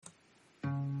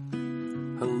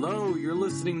Hello, you're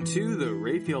listening to the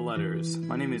Raphael Letters.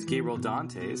 My name is Gabriel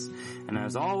Dantes, and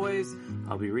as always,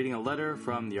 I'll be reading a letter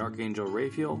from the Archangel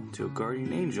Raphael to a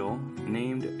guardian angel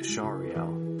named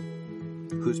Shariel,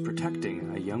 who's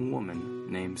protecting a young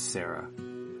woman named Sarah.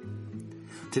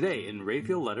 Today, in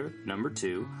Raphael Letter number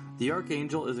 2, the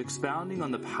Archangel is expounding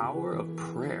on the power of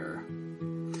prayer.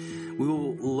 We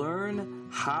will learn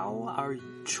how our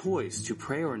choice to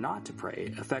pray or not to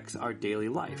pray affects our daily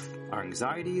life, our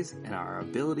anxieties, and our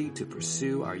ability to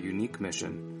pursue our unique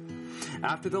mission.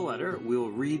 After the letter, we will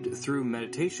read through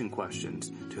meditation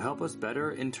questions to help us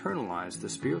better internalize the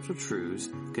spiritual truths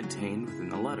contained within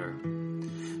the letter.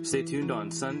 Stay tuned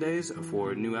on Sundays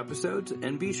for new episodes,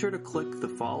 and be sure to click the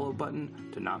follow button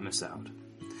to not miss out.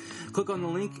 Click on the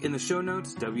link in the show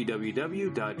notes,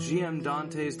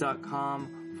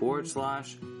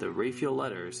 www.gmdantes.com/the Raphael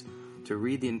Letters, to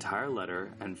read the entire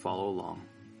letter and follow along.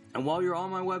 And while you're on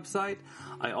my website,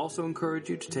 I also encourage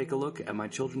you to take a look at my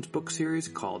children's book series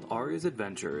called Arya's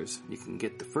Adventures. You can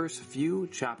get the first few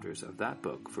chapters of that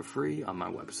book for free on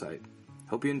my website.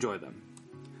 Hope you enjoy them.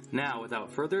 Now, without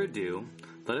further ado,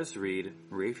 let us read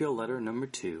Raphael Letter number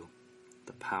 2,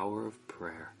 The Power of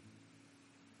Prayer.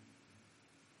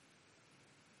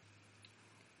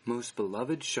 Most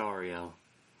beloved Shariel,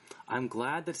 I'm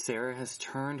glad that Sarah has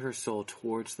turned her soul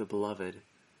towards the Beloved,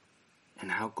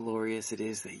 and how glorious it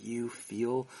is that you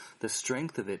feel the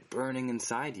strength of it burning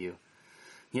inside you.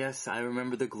 Yes, I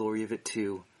remember the glory of it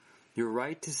too. You're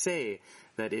right to say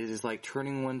that it is like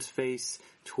turning one's face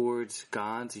towards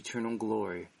God's eternal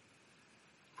glory.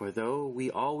 For though we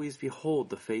always behold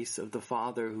the face of the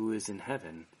Father who is in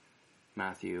heaven,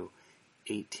 Matthew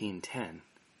 18:10,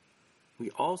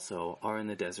 we also are in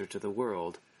the desert of the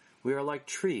world. We are like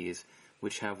trees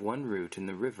which have one root in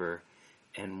the river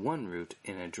and one root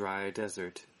in a dry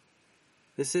desert.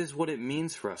 This is what it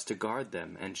means for us to guard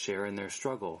them and share in their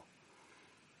struggle.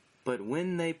 But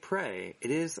when they pray, it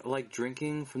is like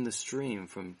drinking from the stream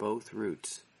from both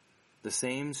roots, the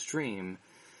same stream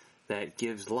that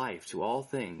gives life to all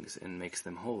things and makes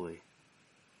them holy.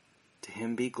 To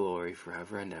him be glory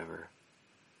forever and ever.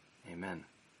 Amen.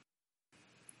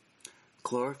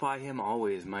 Glorify him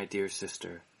always, my dear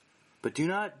sister. But do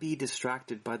not be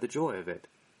distracted by the joy of it.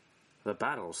 The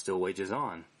battle still wages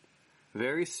on.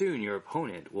 Very soon your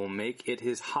opponent will make it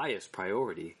his highest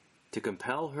priority to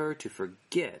compel her to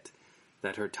forget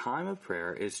that her time of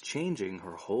prayer is changing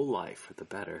her whole life for the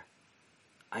better.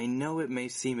 I know it may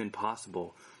seem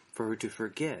impossible for her to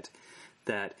forget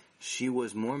that she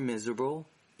was more miserable,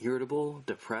 irritable,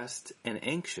 depressed, and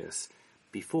anxious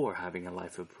before having a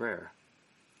life of prayer.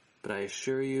 But I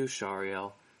assure you,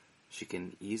 Shariel, she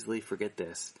can easily forget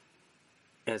this,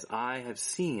 as I have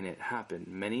seen it happen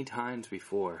many times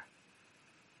before.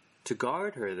 To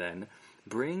guard her, then,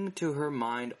 bring to her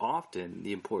mind often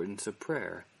the importance of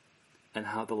prayer, and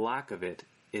how the lack of it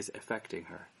is affecting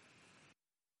her.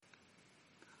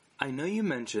 I know you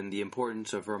mentioned the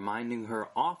importance of reminding her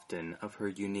often of her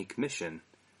unique mission.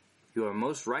 You are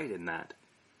most right in that.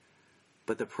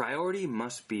 But the priority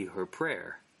must be her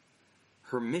prayer.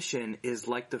 Her mission is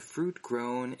like the fruit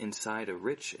grown inside a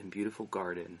rich and beautiful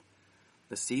garden.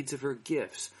 The seeds of her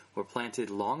gifts were planted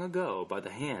long ago by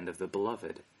the hand of the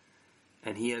Beloved,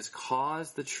 and he has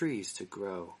caused the trees to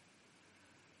grow.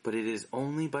 But it is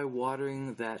only by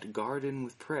watering that garden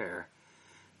with prayer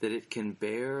that it can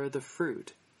bear the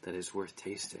fruit that is worth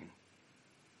tasting.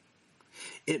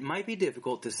 It might be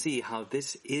difficult to see how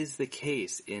this is the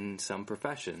case in some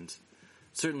professions.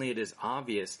 Certainly it is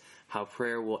obvious how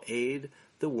prayer will aid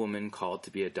the woman called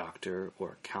to be a doctor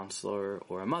or a counselor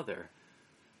or a mother.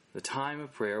 The time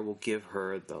of prayer will give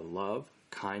her the love,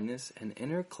 kindness, and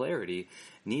inner clarity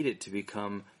needed to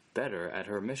become better at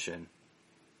her mission.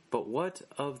 But what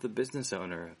of the business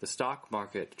owner, the stock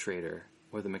market trader,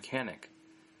 or the mechanic?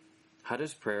 How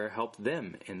does prayer help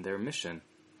them in their mission?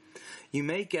 You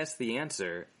may guess the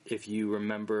answer if you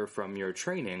remember from your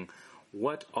training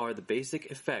what are the basic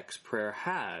effects prayer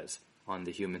has on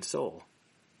the human soul.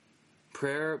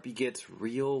 Prayer begets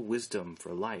real wisdom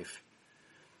for life,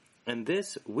 and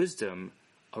this wisdom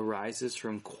arises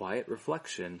from quiet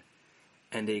reflection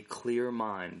and a clear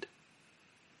mind.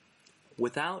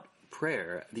 Without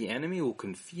prayer, the enemy will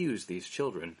confuse these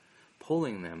children,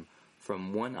 pulling them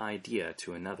from one idea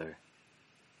to another.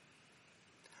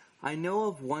 I know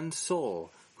of one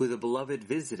soul who the Beloved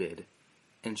visited,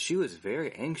 and she was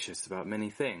very anxious about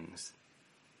many things.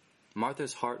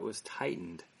 Martha's heart was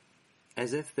tightened,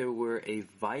 as if there were a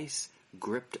vice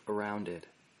gripped around it.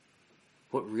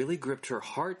 What really gripped her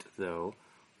heart, though,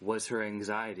 was her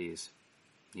anxieties,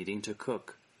 needing to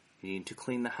cook, needing to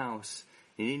clean the house,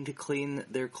 needing to clean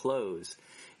their clothes,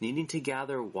 needing to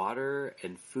gather water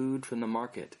and food from the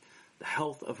market, the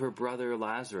health of her brother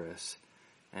Lazarus,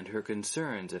 and her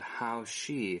concerns at how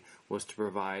she was to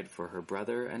provide for her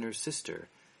brother and her sister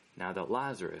now that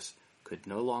Lazarus could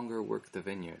no longer work the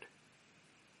vineyard.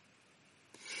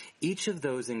 Each of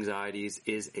those anxieties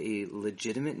is a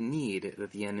legitimate need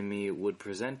that the enemy would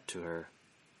present to her.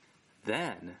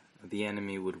 Then the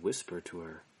enemy would whisper to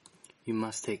her, "You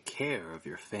must take care of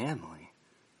your family,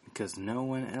 because no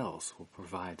one else will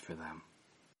provide for them."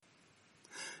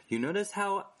 You notice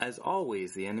how, as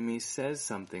always, the enemy says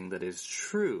something that is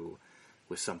true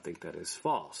with something that is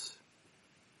false.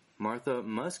 Martha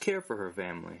must care for her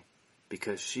family,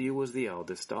 because she was the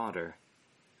eldest daughter.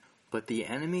 But the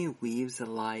enemy weaves a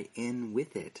lie in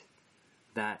with it,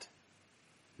 that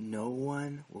no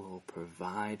one will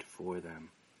provide for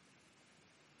them.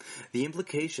 The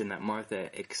implication that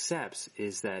Martha accepts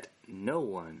is that no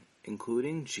one,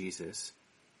 including Jesus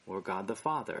or God the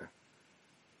Father,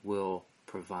 will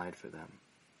provide for them.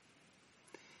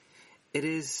 It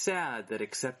is sad that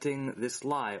accepting this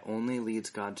lie only leads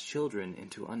God's children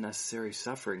into unnecessary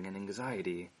suffering and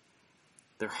anxiety.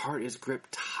 Their heart is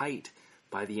gripped tight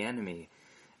by the enemy,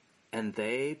 and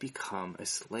they become a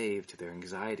slave to their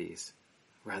anxieties,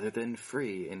 rather than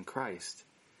free in Christ.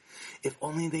 If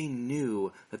only they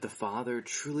knew that the Father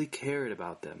truly cared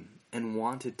about them and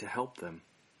wanted to help them.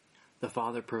 The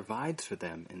Father provides for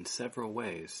them in several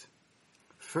ways.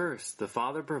 First, the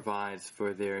Father provides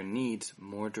for their needs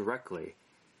more directly,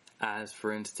 as,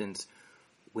 for instance,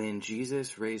 when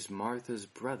Jesus raised Martha's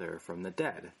brother from the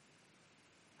dead.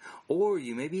 Or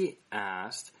you may be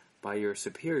asked by your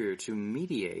superior to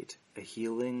mediate a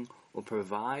healing or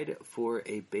provide for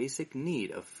a basic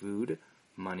need of food,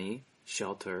 money,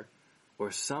 shelter, or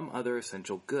some other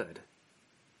essential good.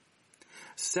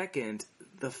 Second,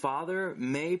 the Father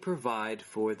may provide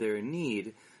for their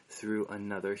need through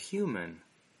another human.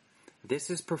 This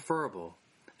is preferable,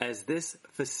 as this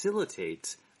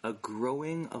facilitates a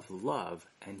growing of love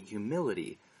and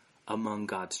humility among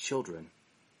God's children.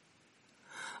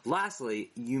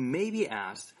 Lastly, you may be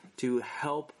asked to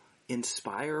help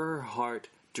inspire her heart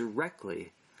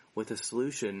directly with a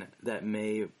solution that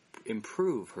may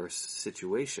improve her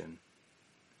situation.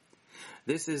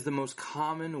 This is the most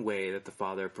common way that the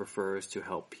Father prefers to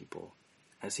help people,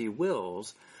 as he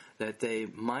wills that they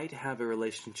might have a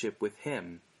relationship with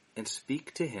him and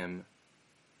speak to him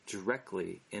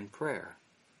directly in prayer.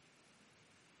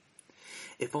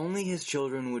 If only his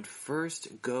children would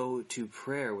first go to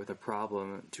prayer with a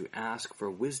problem to ask for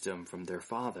wisdom from their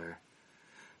Father,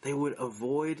 they would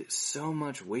avoid so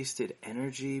much wasted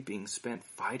energy being spent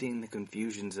fighting the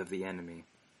confusions of the enemy.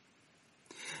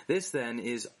 This, then,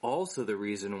 is also the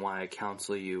reason why I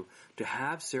counsel you to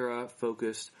have Sarah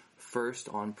focused first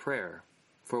on prayer,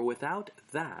 for without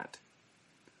that,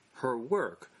 her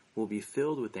work will be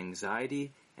filled with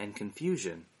anxiety and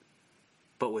confusion.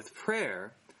 But with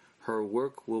prayer, her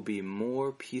work will be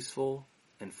more peaceful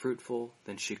and fruitful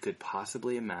than she could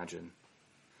possibly imagine.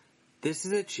 This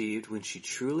is achieved when she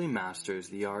truly masters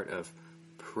the art of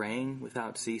praying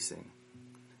without ceasing.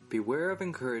 Beware of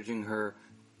encouraging her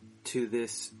to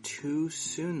this too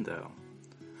soon, though.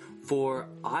 For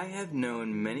I have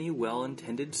known many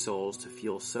well-intended souls to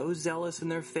feel so zealous in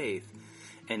their faith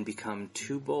and become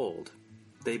too bold.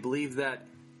 They believe that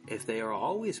if they are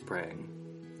always praying,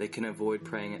 they can avoid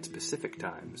praying at specific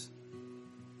times.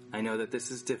 I know that this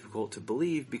is difficult to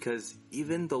believe because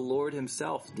even the Lord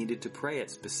himself needed to pray at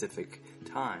specific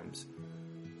times.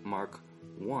 Mark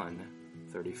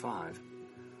 1:35.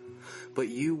 But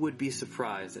you would be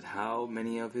surprised at how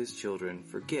many of his children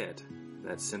forget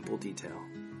that simple detail.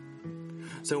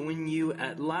 So when you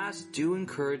at last do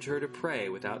encourage her to pray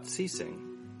without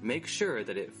ceasing, make sure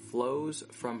that it flows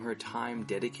from her time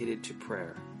dedicated to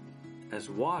prayer, as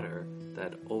water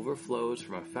that overflows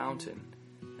from a fountain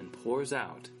and pours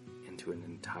out into an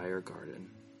entire garden.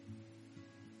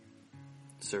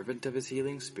 Servant of his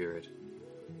healing spirit,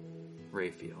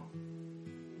 Raphael.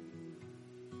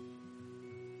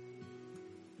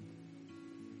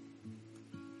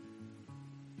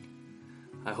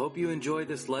 I hope you enjoyed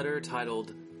this letter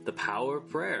titled The Power of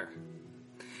Prayer.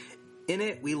 In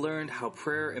it, we learned how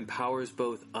prayer empowers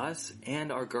both us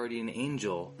and our guardian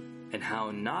angel, and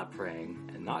how not praying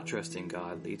and not trusting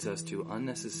God leads us to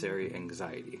unnecessary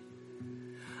anxiety.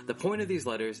 The point of these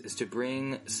letters is to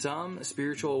bring some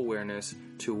spiritual awareness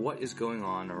to what is going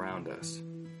on around us.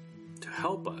 To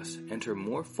help us enter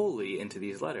more fully into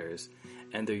these letters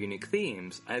and their unique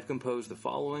themes, I have composed the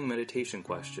following meditation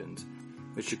questions,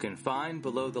 which you can find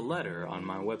below the letter on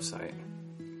my website.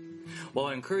 While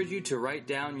I encourage you to write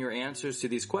down your answers to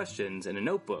these questions in a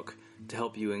notebook to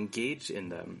help you engage in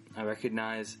them, I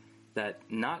recognize that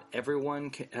not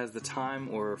everyone has the time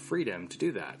or freedom to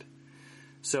do that.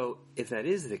 So, if that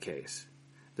is the case,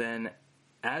 then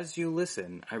as you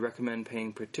listen, I recommend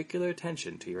paying particular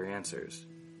attention to your answers.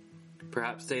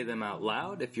 Perhaps say them out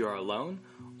loud if you are alone,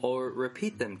 or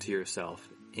repeat them to yourself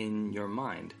in your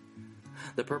mind.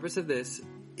 The purpose of this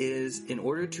is in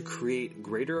order to create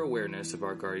greater awareness of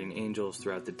our guardian angels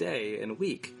throughout the day and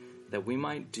week, that we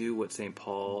might do what St.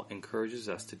 Paul encourages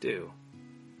us to do: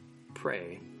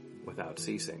 pray without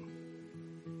ceasing.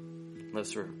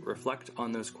 Let's reflect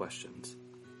on those questions.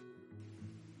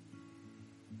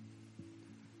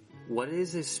 What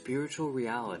is a spiritual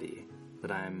reality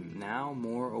that I am now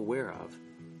more aware of,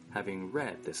 having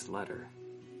read this letter?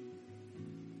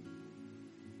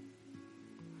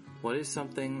 What is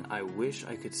something I wish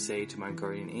I could say to my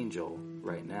guardian angel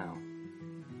right now?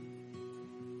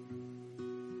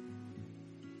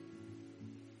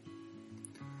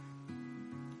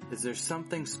 Is there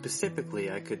something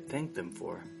specifically I could thank them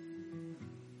for?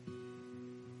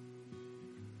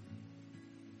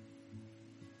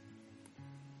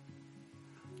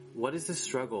 What is the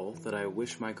struggle that I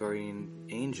wish my guardian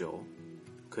angel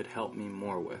could help me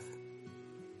more with?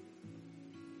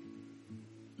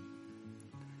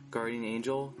 Guardian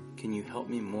angel, can you help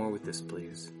me more with this,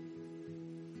 please?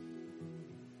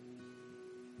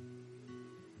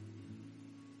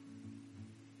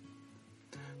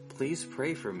 Please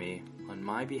pray for me on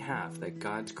my behalf that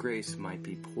God's grace might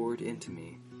be poured into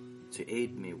me to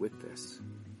aid me with this.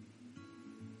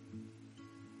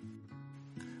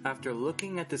 After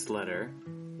looking at this letter,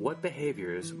 what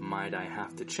behaviors might I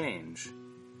have to change?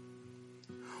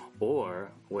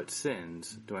 Or what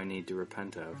sins do I need to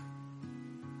repent of?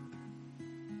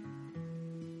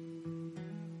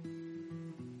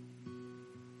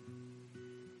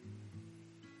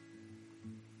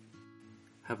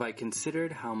 Have I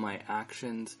considered how my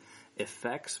actions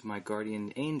affects my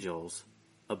guardian angel's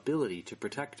ability to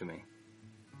protect me?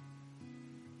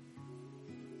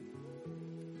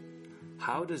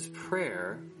 How does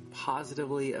prayer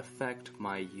positively affect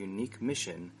my unique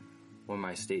mission or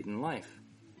my state in life?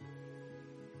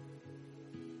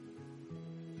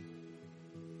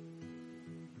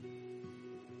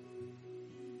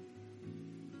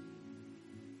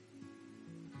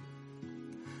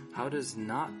 How does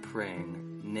not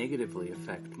praying negatively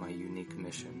affect my unique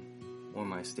mission or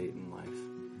my state in life?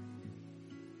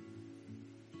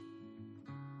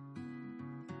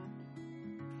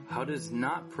 How does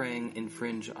not praying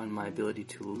infringe on my ability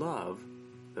to love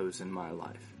those in my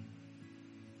life?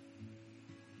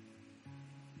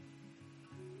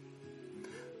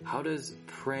 How does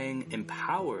praying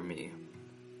empower me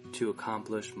to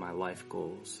accomplish my life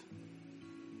goals?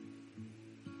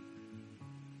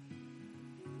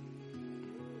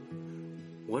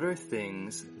 What are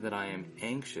things that I am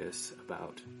anxious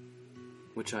about,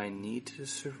 which I need to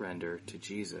surrender to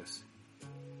Jesus?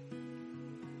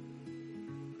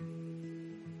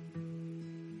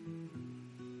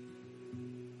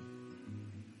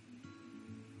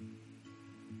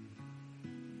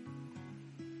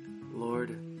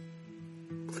 Lord,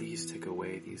 please take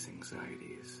away these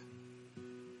anxieties.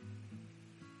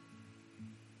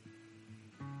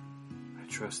 I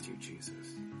trust you, Jesus.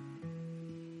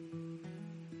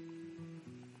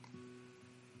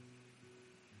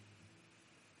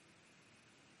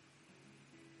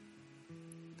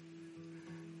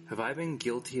 Have I been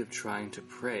guilty of trying to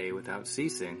pray without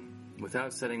ceasing,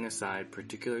 without setting aside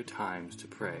particular times to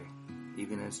pray,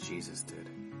 even as Jesus did?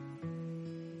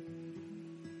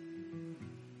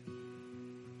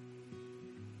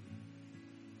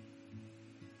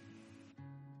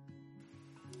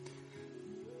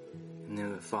 In the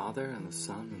name of the Father, and the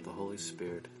Son, and the Holy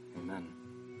Spirit. Amen.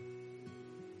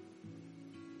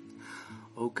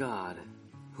 O God,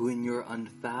 who in your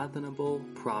unfathomable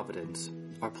providence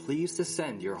are pleased to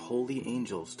send your holy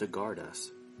angels to guard us,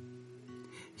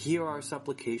 hear our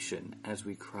supplication as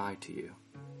we cry to you,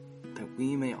 that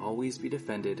we may always be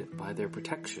defended by their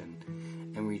protection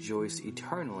and rejoice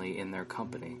eternally in their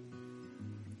company.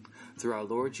 Through our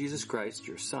Lord Jesus Christ,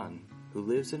 your Son, who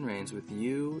lives and reigns with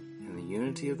you in the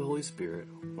unity of the Holy Spirit,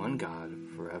 one God,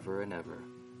 forever and ever.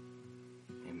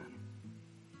 Amen.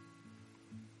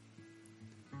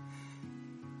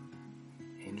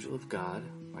 Angel of God,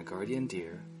 my guardian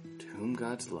dear, to whom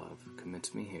God's love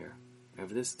commits me here,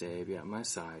 ever this day be at my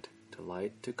side, to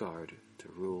light, to guard, to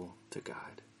rule, to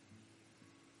guide.